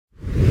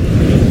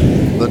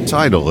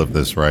title of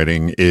this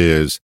writing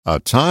is A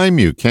Time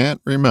You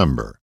Can't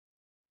Remember.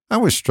 I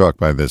was struck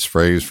by this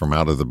phrase from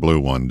out of the blue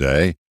one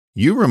day.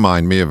 You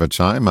remind me of a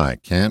time I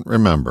can't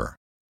remember.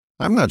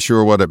 I'm not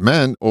sure what it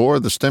meant or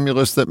the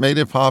stimulus that made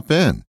it pop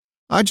in.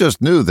 I just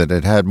knew that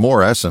it had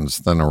more essence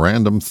than a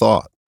random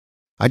thought.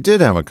 I did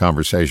have a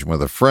conversation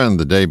with a friend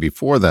the day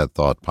before that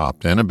thought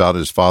popped in about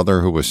his father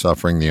who was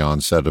suffering the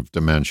onset of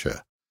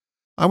dementia.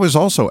 I was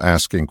also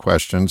asking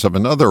questions of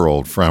another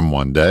old friend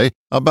one day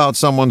about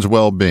someone's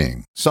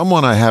well-being,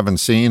 someone I haven't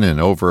seen in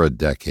over a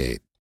decade.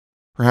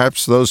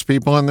 Perhaps those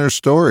people and their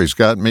stories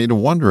got me to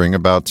wondering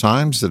about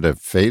times that have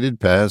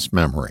faded past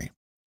memory.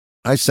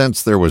 I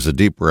sensed there was a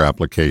deeper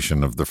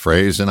application of the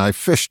phrase, and I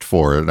fished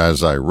for it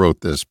as I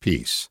wrote this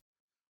piece.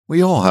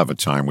 We all have a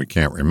time we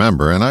can't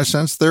remember, and I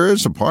sense there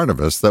is a part of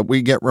us that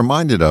we get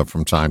reminded of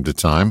from time to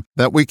time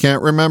that we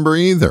can't remember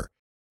either.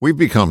 We've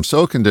become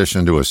so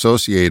conditioned to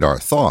associate our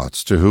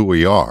thoughts to who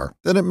we are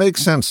that it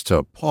makes sense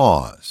to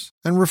pause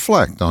and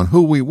reflect on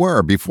who we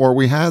were before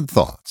we had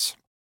thoughts.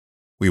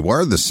 We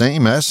were the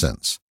same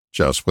essence,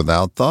 just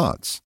without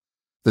thoughts.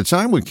 The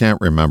time we can't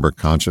remember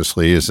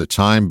consciously is a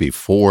time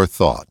before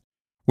thought.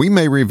 We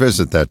may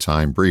revisit that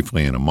time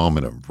briefly in a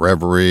moment of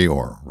reverie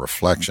or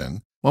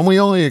reflection when we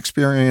only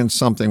experience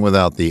something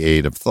without the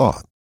aid of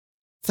thought.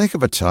 Think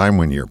of a time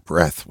when your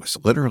breath was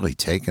literally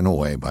taken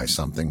away by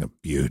something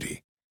of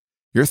beauty.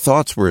 Your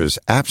thoughts were as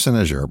absent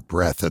as your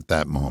breath at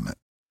that moment.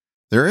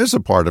 There is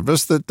a part of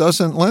us that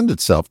doesn't lend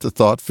itself to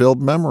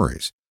thought-filled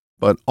memories,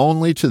 but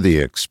only to the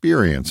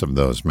experience of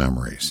those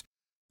memories.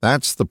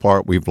 That's the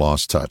part we've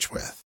lost touch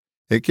with.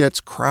 It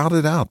gets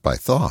crowded out by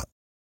thought.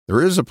 There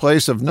is a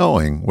place of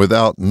knowing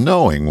without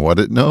knowing what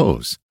it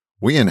knows.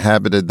 We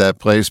inhabited that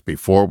place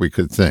before we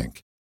could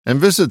think,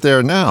 and visit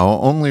there now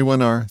only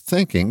when our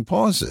thinking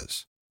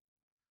pauses.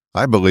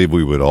 I believe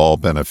we would all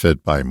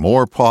benefit by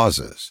more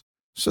pauses,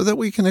 so that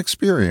we can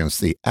experience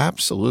the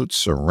absolute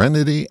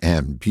serenity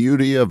and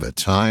beauty of a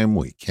time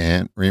we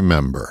can't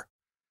remember.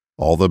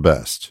 All the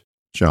best,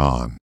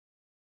 John.